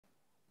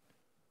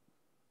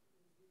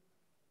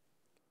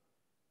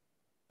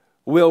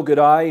Well,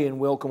 g'day and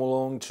welcome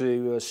along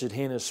to St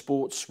Henna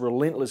Sports'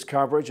 relentless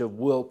coverage of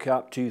World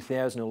Cup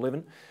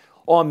 2011.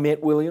 I'm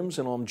Matt Williams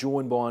and I'm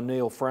joined by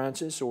Neil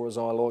Francis, or as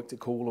I like to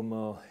call him,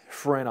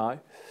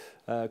 Freno,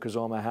 because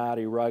I'm a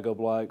hardy rugger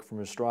bloke from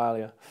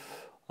Australia.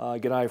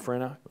 G'day,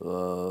 Freno.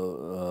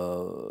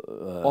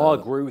 I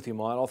agree with you,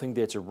 mate. I think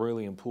that's a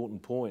really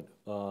important point.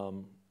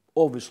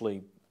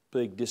 Obviously,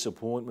 big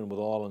disappointment with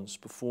Ireland's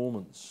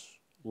performance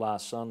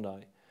last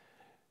Sunday.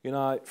 You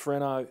know,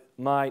 Freno,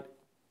 mate,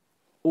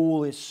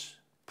 all this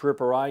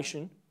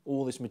preparation,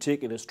 all this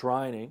meticulous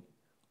training,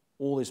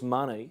 all this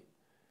money,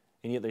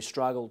 and yet they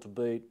struggle to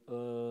beat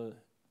the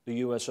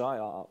USA.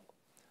 I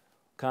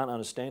can't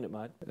understand it,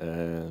 mate.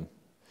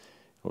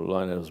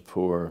 Line-out was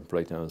poor,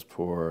 breakdown was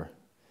poor,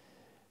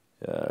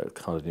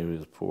 continuity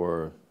was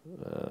poor,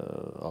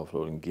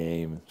 offloading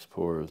game was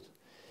poor.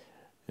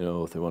 You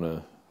know, if they want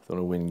to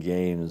win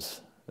games,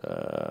 we've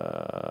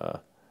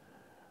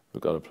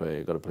got to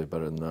play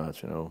better than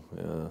that. You know,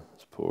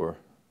 it's poor.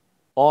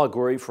 I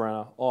agree,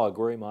 Freno. I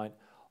agree, mate.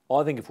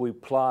 I think if we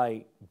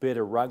play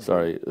better rugby...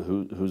 Sorry,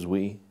 who's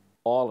we?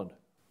 Ireland.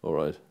 All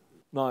right.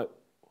 No,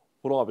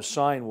 what I was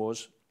saying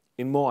was,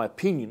 in my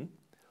opinion,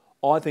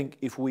 I think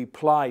if we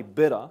play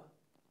better,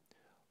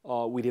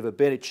 we'd have a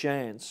better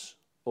chance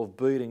of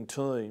beating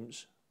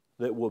teams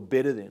that were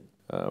better than.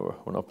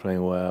 We're not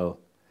playing well,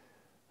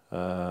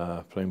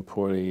 playing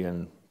poorly,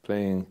 and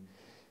playing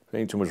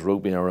too much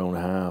rugby in our own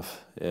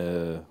half,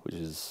 which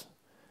is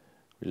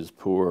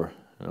poor.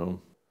 You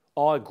know.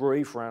 I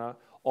agree, Freno.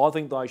 I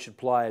think they should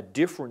play a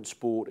different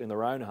sport in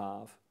their own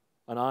half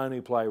and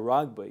only play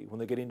rugby when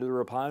they get into their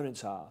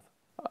opponent's half.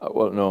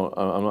 Well, no,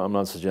 I'm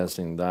not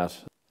suggesting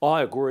that.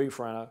 I agree,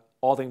 Freno.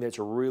 I think that's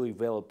a really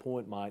valid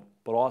point, mate,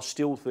 but I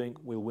still think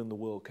we'll win the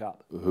World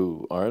Cup.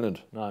 Who?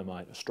 Ireland? No,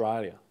 mate,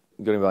 Australia.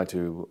 Getting back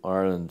to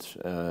Ireland,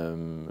 you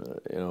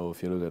know,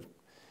 if you look at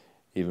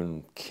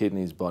even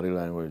Kidney's body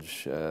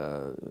language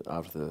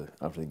after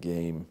the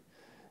game,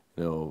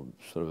 you know,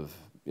 sort of,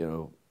 you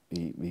know,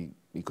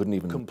 he couldn't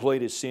even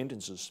complete his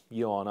sentences.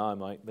 Yeah, I know,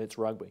 mate. That's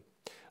rugby.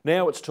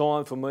 Now it's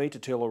time for me to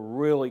tell a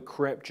really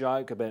crap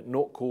joke about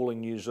not calling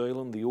New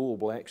Zealand the All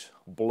Blacks.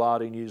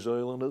 Bloody New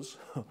Zealanders.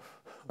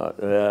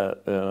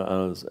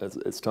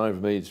 It's time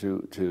for me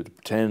to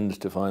pretend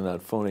to find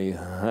that funny,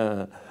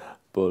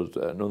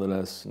 but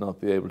nonetheless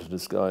not be able to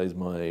disguise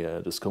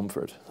my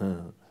discomfort.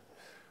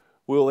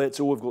 Well, that's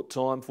all we've got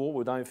time for.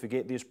 Well, don't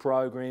forget this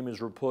program is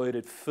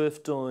repeated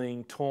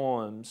 15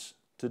 times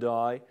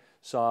today.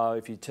 So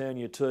if you turn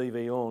your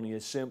TV on, you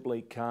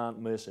simply can't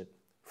miss it.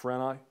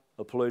 Freno,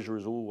 a pleasure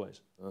as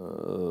always. Good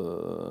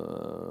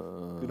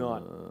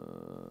night.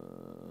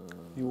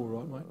 You all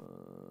right, mate?